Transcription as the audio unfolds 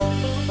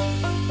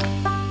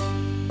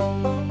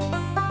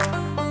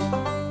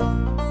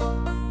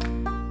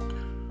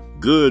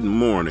Good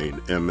morning,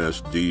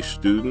 MSD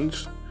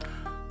students.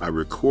 I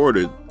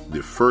recorded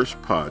the first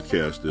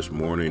podcast this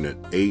morning at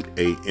 8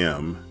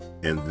 a.m.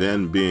 and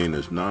then being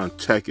as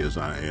non-tech as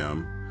I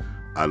am,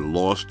 I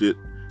lost it,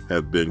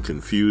 have been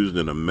confused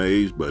and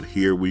amazed, but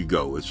here we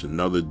go. It's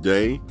another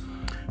day,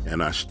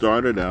 and I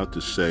started out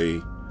to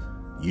say,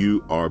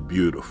 you are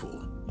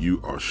beautiful, you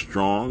are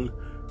strong,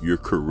 you're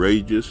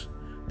courageous,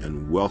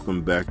 and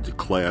welcome back to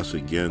class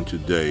again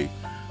today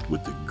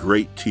with the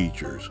great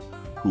teachers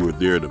who are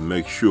there to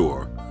make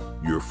sure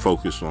you're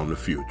focused on the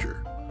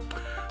future.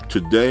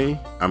 Today,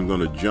 I'm going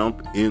to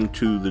jump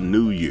into the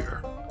new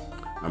year.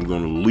 I'm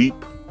going to leap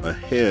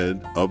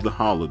ahead of the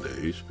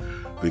holidays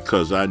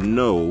because I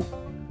know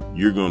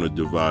you're going to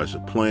devise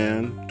a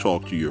plan,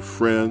 talk to your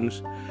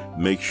friends,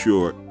 make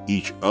sure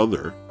each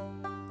other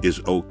is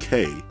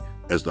okay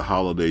as the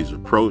holidays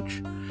approach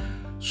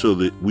so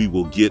that we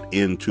will get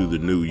into the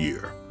new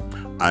year.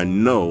 I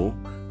know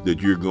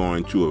that you're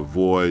going to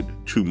avoid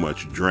too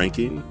much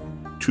drinking,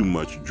 too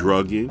much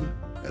drugging.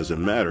 As a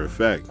matter of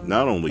fact,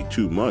 not only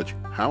too much,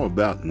 how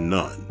about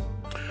none?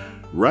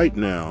 Right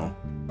now,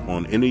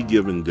 on any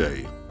given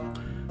day,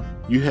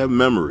 you have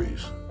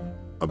memories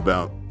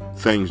about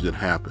things that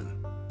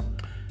happen.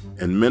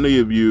 And many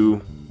of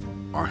you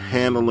are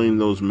handling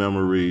those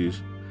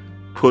memories,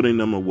 putting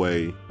them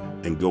away,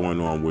 and going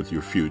on with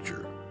your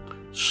future.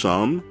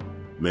 Some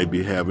may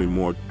be having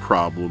more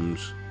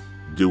problems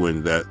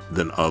doing that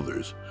than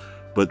others.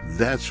 But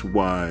that's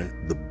why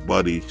the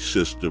buddy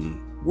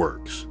system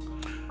works.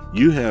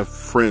 You have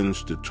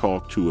friends to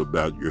talk to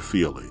about your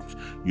feelings.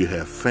 You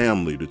have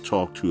family to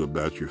talk to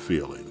about your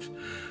feelings.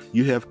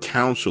 You have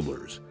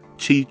counselors,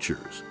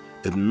 teachers,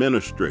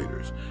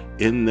 administrators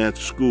in that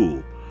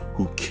school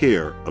who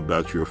care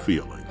about your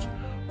feelings.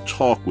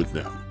 Talk with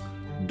them.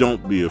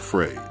 Don't be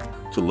afraid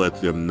to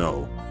let them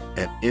know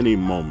at any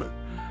moment,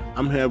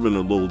 I'm having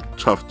a little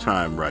tough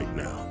time right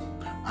now.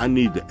 I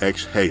need to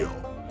exhale.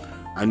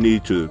 I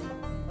need to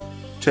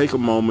take a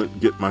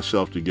moment, get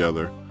myself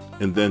together,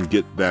 and then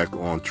get back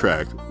on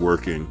track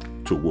working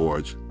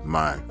towards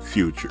my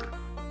future.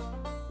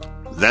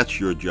 That's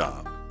your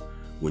job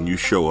when you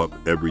show up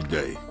every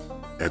day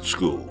at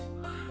school,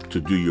 to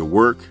do your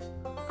work,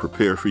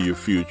 prepare for your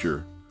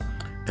future,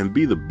 and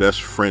be the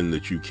best friend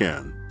that you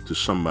can to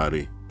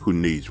somebody who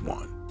needs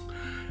one.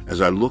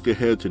 As I look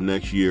ahead to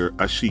next year,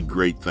 I see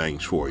great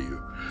things for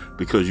you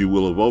because you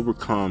will have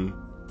overcome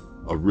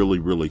a really,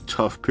 really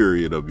tough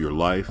period of your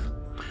life,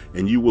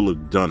 and you will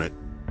have done it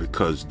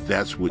because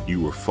that's what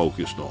you were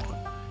focused on.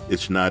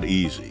 It's not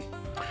easy.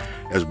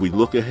 As we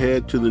look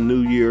ahead to the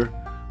new year,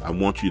 I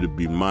want you to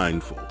be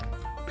mindful.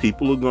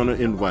 People are going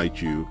to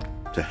invite you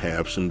to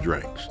have some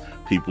drinks.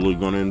 People are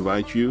going to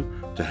invite you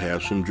to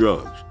have some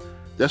drugs.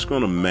 That's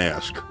going to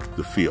mask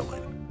the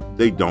feeling.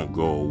 They don't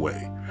go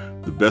away.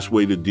 The best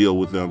way to deal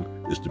with them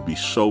is to be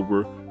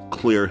sober,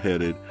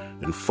 clear-headed,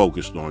 and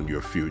focused on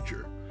your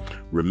future.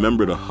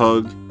 Remember to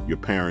hug your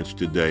parents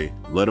today.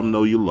 Let them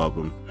know you love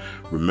them.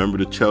 Remember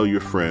to tell your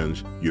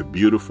friends you're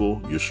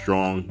beautiful, you're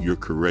strong, you're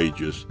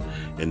courageous.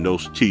 And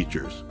those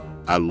teachers,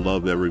 I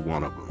love every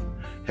one of them.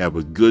 Have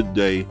a good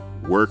day.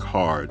 Work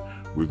hard.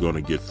 We're going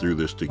to get through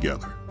this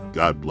together.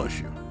 God bless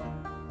you.